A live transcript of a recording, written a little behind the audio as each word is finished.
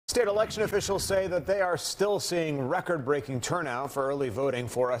State election officials say that they are still seeing record-breaking turnout for early voting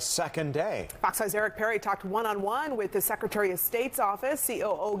for a second day. Fox 5's Eric Perry talked one-on-one with the Secretary of State's office,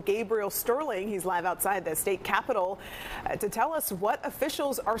 COO Gabriel Sterling. He's live outside the state capitol to tell us what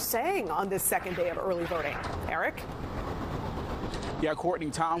officials are saying on this second day of early voting. Eric? Yeah, Courtney,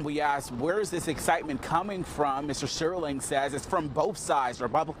 Tom, we asked, where is this excitement coming from? Mr. Sterling says it's from both sides,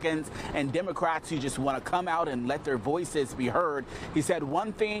 Republicans and Democrats who just want to come out and let their voices be heard. He said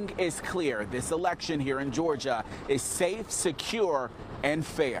one thing is clear. This election here in Georgia is safe, secure, and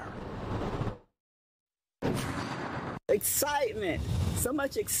fair. Excitement, so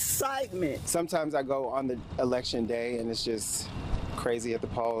much excitement. Sometimes I go on the election day and it's just crazy at the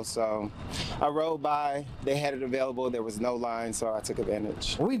polls, so I rode by, they had it available, there was no line, so I took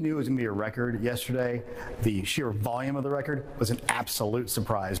advantage. We knew it was going to be a record yesterday. The sheer volume of the record was an absolute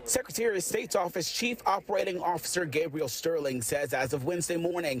surprise. Secretary of State's office Chief Operating Officer Gabriel Sterling says as of Wednesday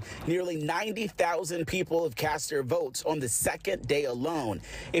morning, nearly 90,000 people have cast their votes on the second day alone.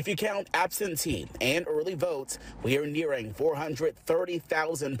 If you count absentee and early votes, we are nearing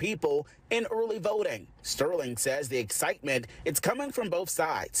 430,000 people in early voting. Sterling says the excitement, it's coming from both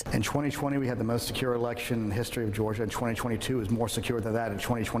sides. In 2020, we had the most secure election in the history of Georgia. In 2022 is more secure than that. In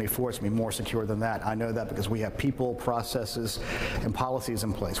 2024, it's going to be more secure than that. I know that because we have people, processes, and policies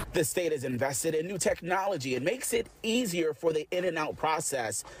in place. The state has invested in new technology. It makes it easier for the in and out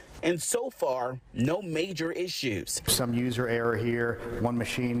process. And so far, no major issues. Some user error here, one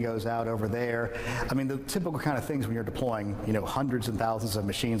machine goes out over there. I mean, the typical kind of things when you're deploying, hundreds and thousands of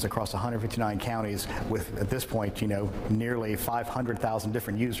machines across 159 counties with, at this point, nearly 500,000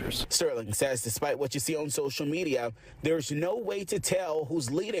 different users. Sterling says despite what you see on social media, there's no way to tell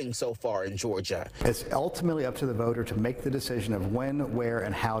who's leading so far in Georgia. It's ultimately up to the voter to make the decision of when, where,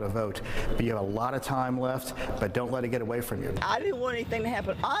 and how to vote. But you have a lot of time left, but don't let it get away from you. I didn't want anything to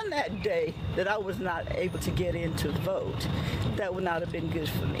happen on that day that I was not able to get in to vote. That would not have been good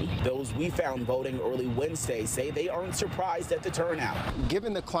for me. Those we found voting early Wednesday say they aren't surprised at the turnout.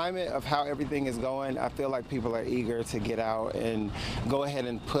 Given the climate of how everything is going, I feel like people are eager to get out and go ahead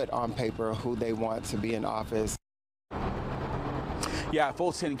and put on paper who they want to be in office. Yeah,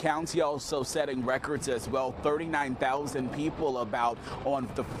 Fulton County also setting records as well. 39,000 people about on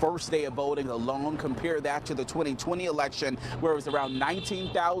the first day of voting alone. Compare that to the 2020 election where it was around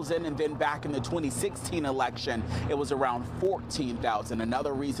 19,000, and then back in the 2016 election it was around 14,000.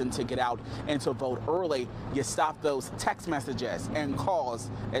 Another reason to get out and to vote early, you stop those text messages and calls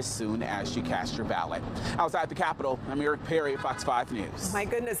as soon as you cast your ballot. Outside the Capitol, I'm Eric Perry, Fox 5 News. My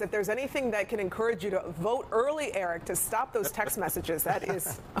goodness, if there's anything that can encourage you to vote early, Eric, to stop those text messages, that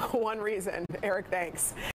is one reason. Eric, thanks.